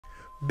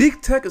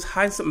Big tech is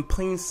hiding something in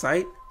plain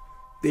sight.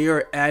 They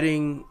are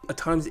adding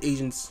autonomous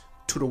agents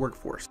to the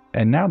workforce.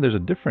 And now there's a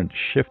different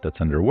shift that's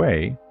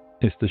underway.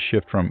 It's the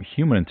shift from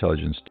human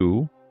intelligence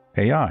to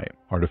AI,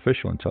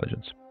 artificial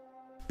intelligence.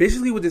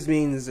 Basically what this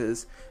means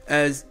is,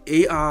 as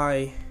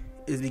AI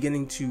is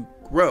beginning to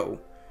grow,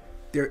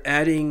 they're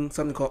adding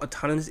something called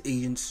autonomous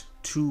agents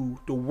to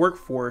the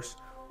workforce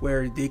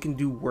where they can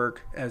do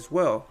work as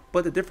well.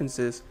 But the difference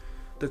is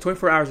they're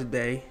 24 hours a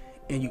day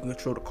and you can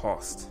control the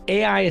cost.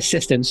 AI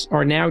assistants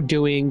are now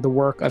doing the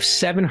work of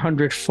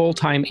 700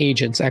 full-time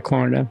agents at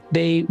Klarna.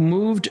 They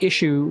moved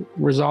issue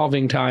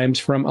resolving times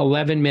from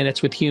 11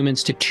 minutes with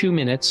humans to 2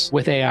 minutes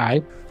with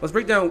AI. Let's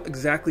break down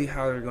exactly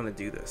how they're going to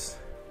do this.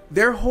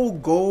 Their whole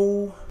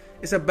goal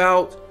is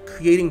about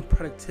creating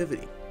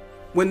productivity.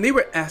 When they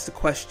were asked the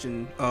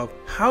question of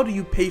how do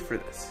you pay for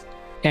this?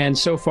 And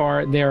so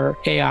far, their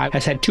AI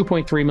has had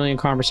 2.3 million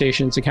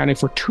conversations, accounting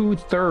for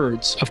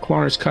 2/3 of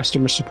Klarna's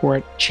customer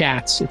support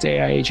chats. Its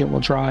AI agent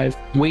will drive,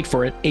 wait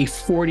for it, a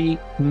 $40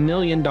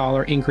 million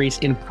increase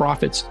in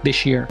profits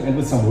this year. And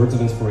with some words of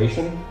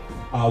inspiration,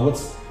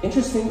 what's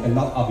interesting and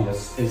not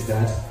obvious is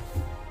that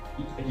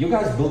you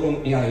guys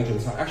building AI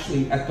agents are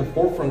actually at the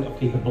forefront of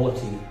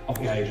capability of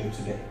AI agent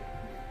today.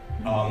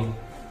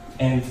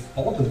 And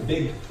all the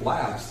big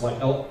labs, like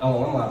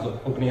LLM labs,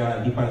 like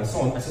OpenAI and DeepMind and so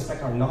on, I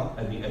suspect are not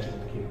at the edge of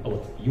the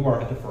capability. You are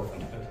at the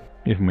forefront of it.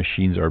 If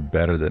machines are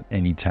better at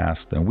any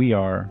task than we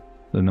are,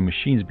 then the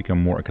machines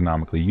become more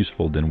economically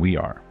useful than we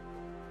are.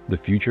 The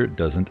future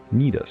doesn't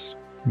need us.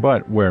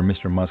 But where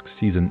Mr. Musk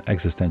sees an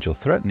existential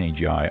threat in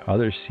AGI,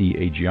 others see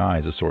AGI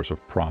as a source of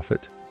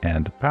profit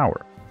and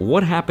power.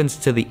 What happens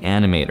to the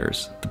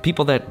animators, the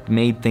people that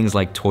made things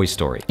like Toy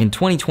Story? In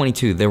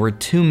 2022, there were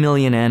 2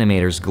 million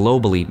animators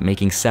globally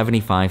making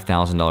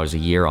 $75,000 a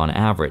year on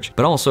average.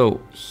 But also,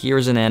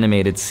 here's an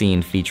animated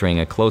scene featuring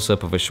a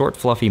close-up of a short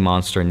fluffy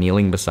monster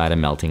kneeling beside a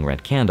melting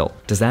red candle.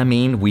 Does that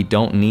mean we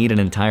don't need an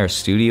entire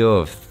studio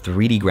of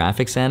 3D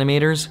graphics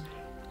animators?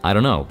 I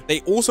don't know.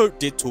 They also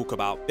did talk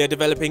about they're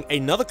developing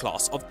another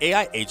class of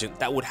AI agent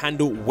that would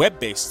handle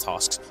web-based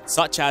tasks,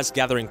 such as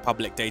gathering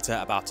public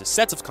data about a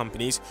set of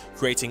companies,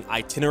 creating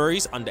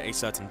itineraries under a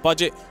certain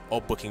budget, or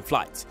booking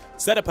flights.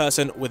 Set a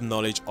person with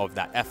knowledge of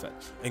that effort.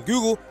 And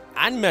Google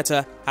and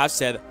Meta have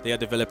said they are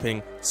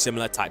developing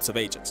similar types of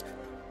agents.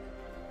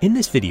 In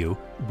this video,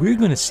 we're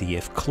going to see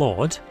if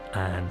Claude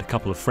and a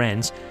couple of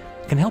friends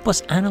can help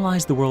us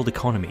analyze the world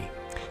economy.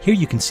 Here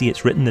you can see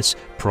it's written this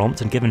prompt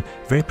and given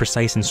very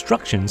precise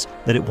instructions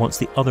that it wants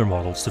the other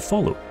models to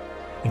follow,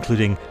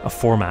 including a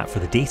format for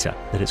the data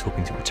that it's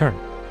hoping to return.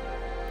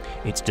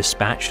 It's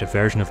dispatched a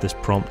version of this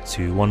prompt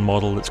to one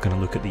model that's going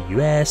to look at the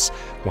US,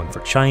 one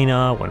for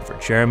China, one for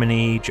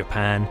Germany,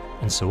 Japan,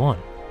 and so on.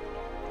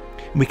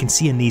 And we can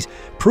see in these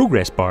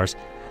progress bars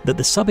that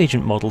the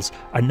sub-agent models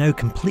are now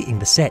completing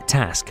the set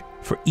task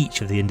for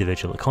each of the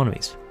individual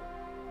economies.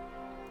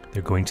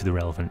 They're going to the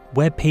relevant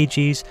web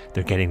pages,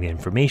 they're getting the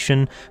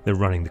information, they're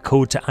running the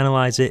code to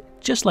analyze it,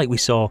 just like we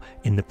saw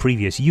in the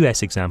previous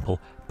US example,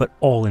 but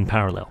all in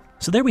parallel.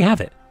 So there we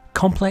have it.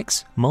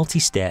 Complex,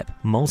 multi-step,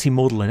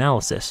 multimodal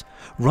analysis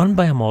run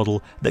by a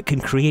model that can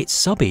create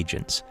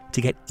sub-agents to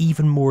get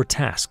even more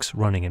tasks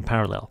running in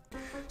parallel.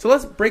 So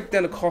let's break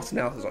down the cost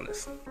analysis on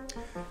this.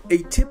 A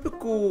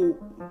typical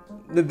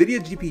NVIDIA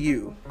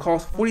GPU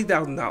costs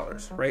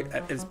 $40,000, right,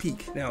 at its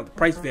peak. Now, the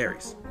price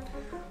varies.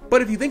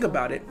 But if you think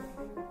about it,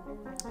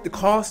 the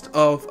cost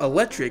of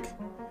electric,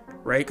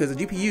 right, because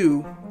the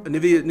GPU, a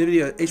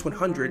NVIDIA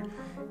H100,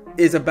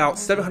 is about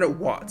 700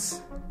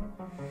 watts.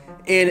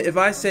 And if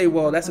I say,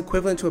 well, that's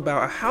equivalent to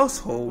about a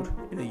household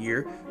in a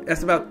year,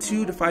 that's about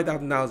 $2,000 to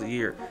 $5,000 a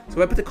year.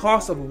 So if I put the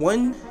cost of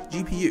one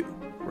GPU,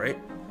 right,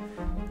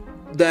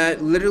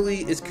 that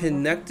literally is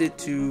connected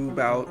to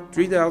about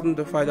 $3,000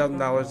 to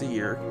 $5,000 a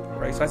year,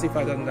 right? So I say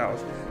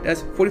 $5,000,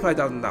 that's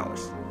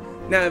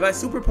 $45,000. Now, if I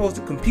superimpose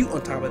the compute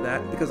on top of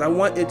that, because I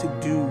want it to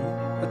do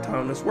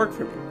autonomous work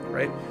for me,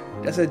 right?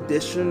 That's an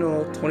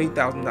additional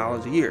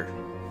 $20,000 a year.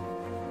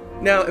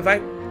 Now, if I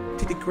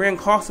take the grand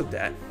cost of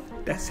that,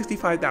 that's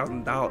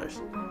 $65,000.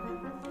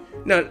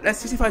 Now,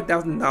 that's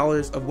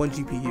 $65,000 of one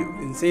GPU.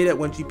 And say that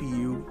one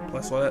GPU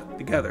plus all that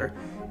together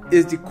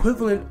is the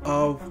equivalent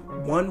of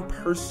one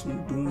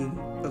person doing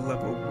the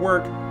level of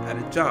work at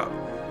a job,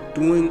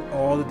 doing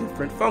all the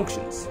different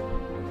functions.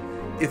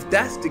 If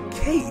that's the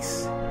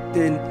case,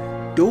 then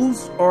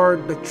those are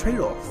the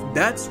trade-offs.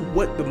 That's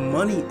what the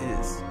money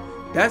is.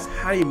 That's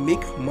how you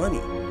make money.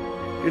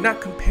 You're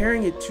not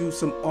comparing it to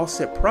some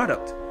offset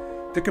product.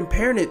 They're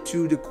comparing it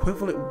to the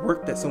equivalent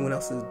work that someone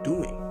else is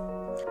doing.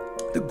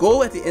 The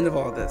goal at the end of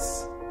all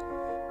this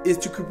is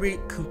to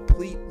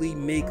completely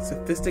make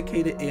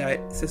sophisticated AI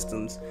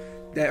systems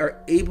that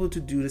are able to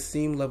do the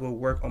same level of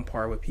work on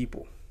par with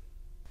people.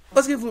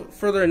 Let's get a little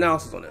further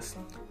analysis on this.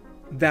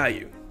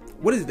 Value.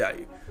 What is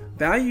value?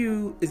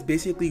 Value is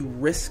basically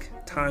risk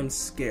times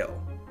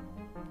scale,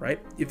 right?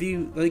 Let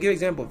me give an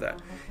example of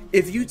that.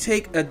 If you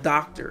take a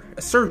doctor,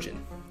 a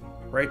surgeon,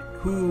 right,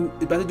 who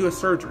is about to do a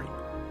surgery,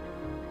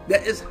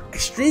 that is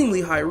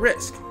extremely high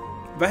risk.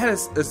 If if I had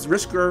a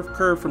risk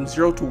curve from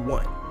 0 to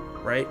 1,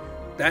 right,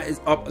 that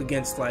is up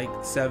against like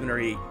 7 or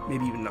 8,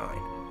 maybe even 9,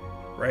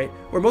 right?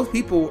 Where most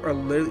people are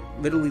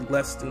literally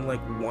less than like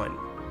 1.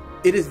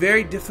 It is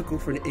very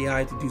difficult for an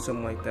AI to do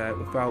something like that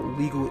without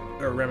legal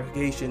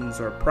ramifications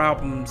or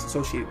problems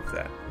associated with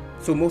that.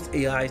 So most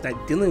AI is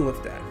not dealing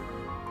with that.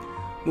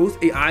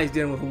 Most AI is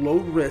dealing with low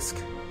risk,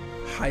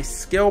 high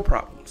scale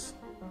problems.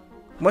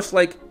 Much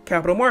like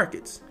capital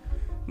markets.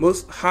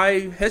 Most high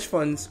hedge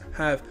funds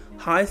have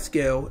high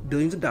scale,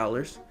 billions of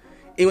dollars,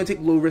 and will take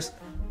low risk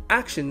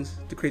actions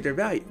to create their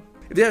value.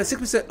 If they have a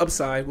 6%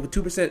 upside with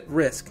a 2%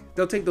 risk,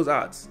 they'll take those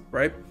odds,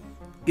 right?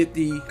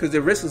 Because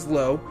the risk is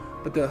low,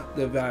 but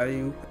the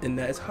value in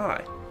that is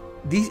high.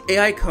 These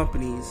AI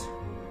companies,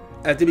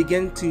 as they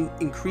begin to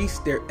increase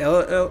their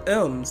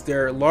LLMs,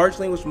 their large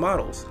language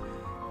models,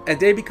 as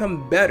they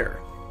become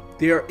better,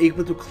 they are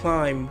able to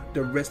climb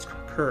the risk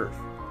curve,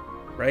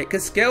 right?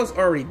 Because scale is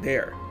already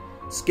there.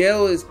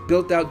 Scale is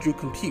built out through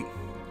compute.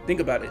 Think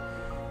about it.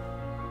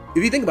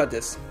 If you think about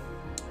this,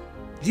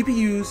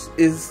 GPUs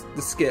is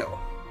the scale.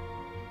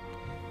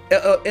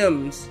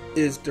 LLMs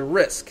is the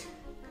risk.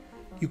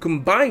 You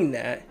combine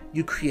that,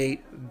 you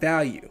create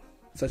value,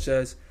 such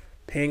as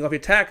paying off your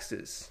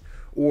taxes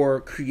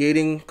or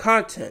creating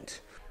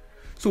content.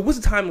 So what's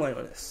the timeline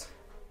on this?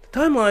 The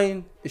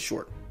timeline is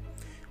short.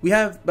 We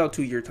have about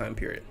a 2-year time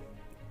period.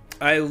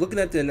 I was looking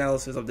at the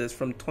analysis of this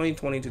from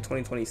 2020 to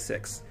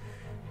 2026.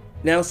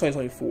 Now it's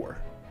 2024.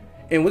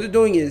 And what they're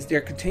doing is they're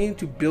continuing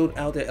to build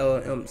out the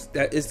LLMs.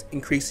 That is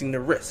increasing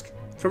the risk.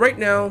 So right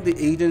now, the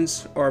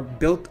agents are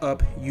built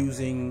up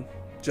using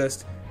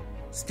just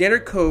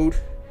standard code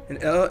and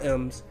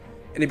LLMs,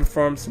 and they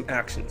perform some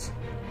actions.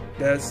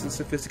 That's the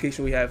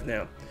sophistication we have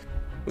now.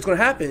 What's going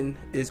to happen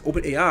is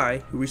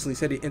OpenAI, who recently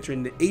said they entered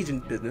in the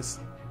agent business,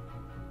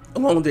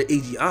 along with their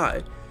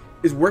AGI,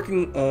 is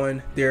working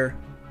on their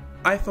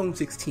iPhone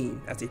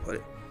 16, as they put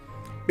it.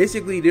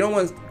 Basically, they don't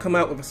want to come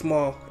out with a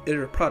small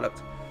iterative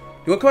product.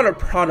 They want to come out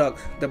with a product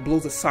that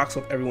blows the socks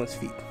off everyone's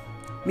feet.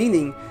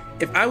 Meaning,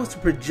 if I was to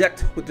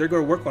project what they're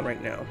going to work on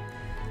right now,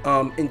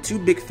 in 2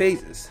 big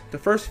phases. The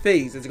first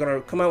phase is going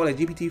to come out with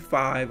a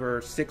GPT-5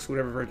 or 6,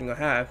 whatever version you'll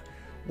have,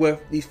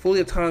 with these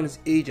fully autonomous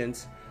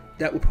agents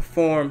that will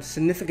perform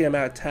significant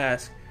amount of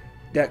tasks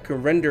that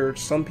can render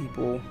some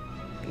people,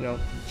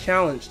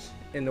 challenged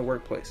in the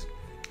workplace.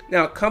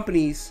 Now,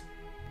 companies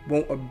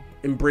won't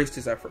embrace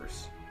this at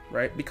first,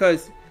 right?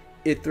 Because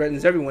it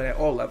threatens everyone at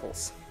all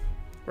levels,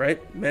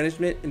 right?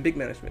 Management and big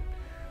management.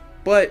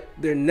 But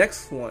their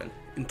next one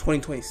in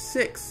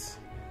 2026,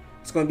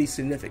 it's going to be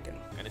significant.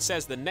 And it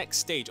says the next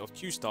stage of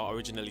QStar,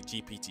 originally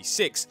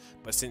GPT-6,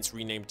 but since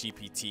renamed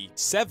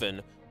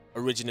GPT-7,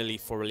 originally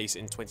for release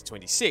in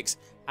 2026,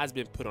 has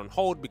been put on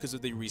hold because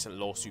of the recent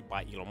lawsuit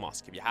by Elon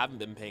Musk. If you haven't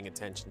been paying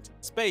attention to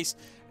the space,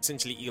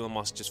 essentially Elon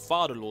Musk just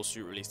filed a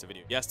lawsuit, released a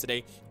video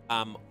yesterday,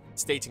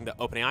 stating that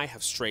OpenAI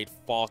have strayed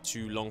far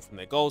too long from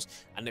their goals,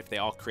 and if they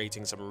are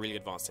creating some really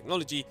advanced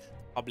technology,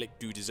 the public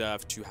do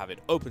deserve to have it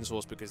open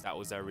source because that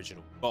was their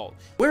original goal.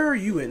 Where are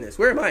you in this?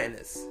 Where am I in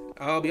this?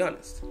 I'll be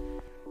honest.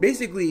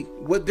 Basically,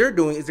 what they're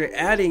doing is they're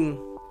adding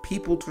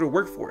people to the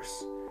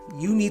workforce.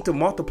 You need to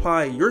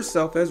multiply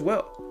yourself as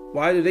well.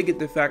 Why do they get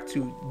the fact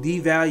to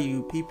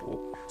devalue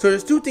people? So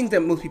there's 2 things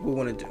that most people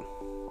want to do.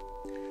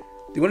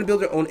 They want to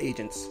build their own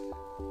agents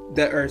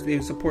that are able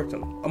to support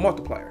them, a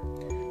multiplier.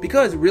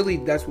 Because really,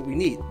 that's what we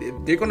need.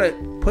 If they're going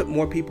to put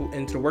more people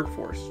into the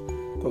workforce,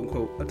 quote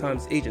unquote,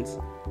 autonomous agents,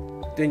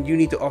 then you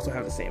need to also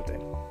have the same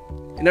thing.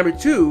 And number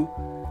 2,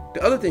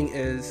 the other thing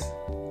is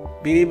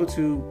being able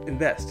to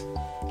invest.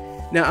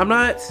 Now, I'm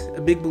not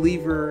a big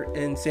believer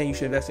in saying you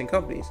should invest in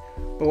companies,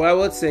 but what I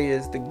would say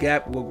is the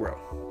gap will grow.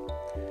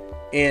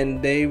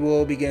 And they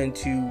will begin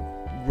to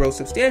grow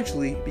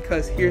substantially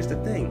because here's the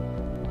thing.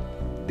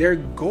 Their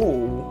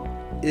goal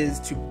is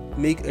to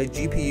make a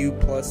GPU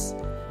plus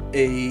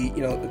a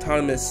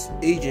autonomous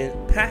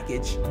agent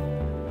package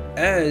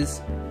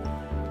as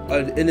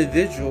an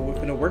individual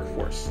within a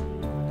workforce.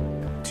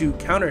 To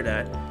counter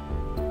that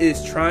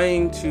is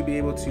trying to be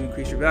able to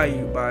increase your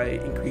value by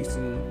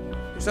increasing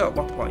yourself,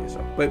 multiplying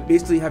yourself. But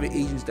basically having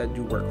agents that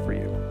do work for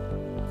you.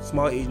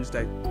 Small agents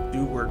that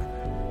do work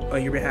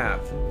on your behalf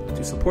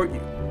to support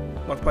you.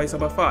 Multiply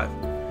yourself by 5.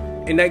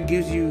 And that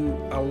gives you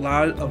a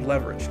lot of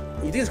leverage.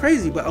 You think it's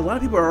crazy, but a lot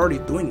of people are already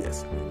doing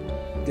this.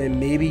 Then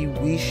maybe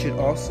we should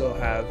also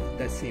have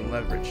that same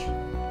leverage.